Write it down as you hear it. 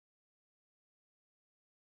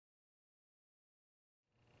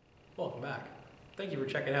Welcome back. Thank you for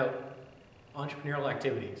checking out Entrepreneurial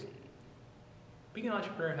Activities. Being an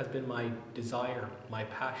entrepreneur has been my desire, my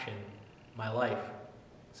passion, my life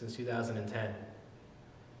since 2010.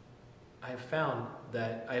 I have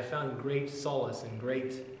found great solace and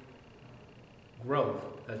great growth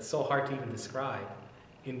that's so hard to even describe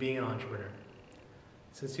in being an entrepreneur.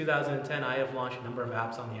 Since 2010, I have launched a number of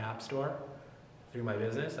apps on the App Store through my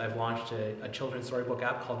business. I've launched a children's storybook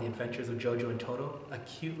app called The Adventures of Jojo and Toto, a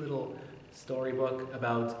cute little storybook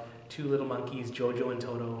about two little monkeys, Jojo and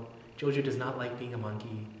Toto. Jojo does not like being a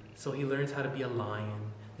monkey, so he learns how to be a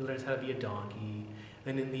lion, he learns how to be a donkey,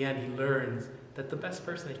 and in the end he learns that the best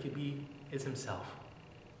person he could be is himself.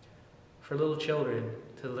 For little children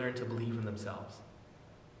to learn to believe in themselves.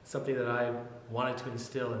 Something that I wanted to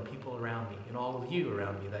instill in people around me, and all of you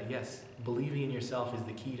around me, that yes, believing in yourself is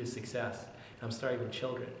the key to success. And I'm starting with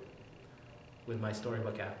children, with my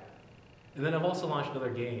storybook app. And then I've also launched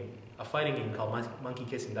another game, a fighting game called Monkey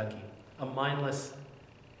Kissing Donkey, a mindless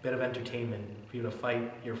bit of entertainment for you to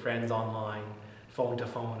fight your friends online, phone to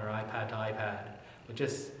phone or iPad to iPad. But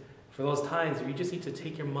just for those times where you just need to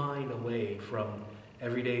take your mind away from the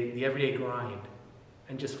everyday grind,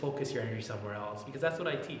 and just focus your energy somewhere else. Because that's what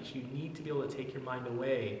I teach. You need to be able to take your mind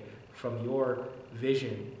away from your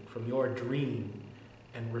vision, from your dream,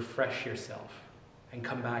 and refresh yourself. And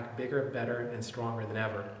come back bigger, better, and stronger than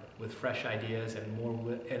ever, with fresh ideas and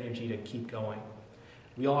more energy to keep going.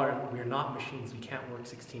 We're not machines. We can't work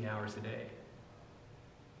 16 hours a day.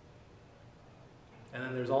 And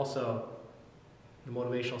then there's also the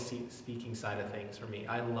motivational speaking side of things for me.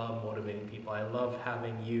 I love motivating people. I love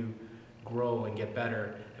having you grow and get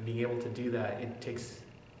better, and being able to do that,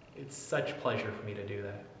 it's such pleasure for me to do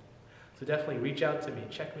that. So definitely reach out to me,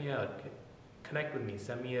 check me out, connect with me,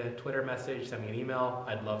 send me a Twitter message, send me an email.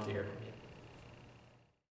 I'd love to hear from you.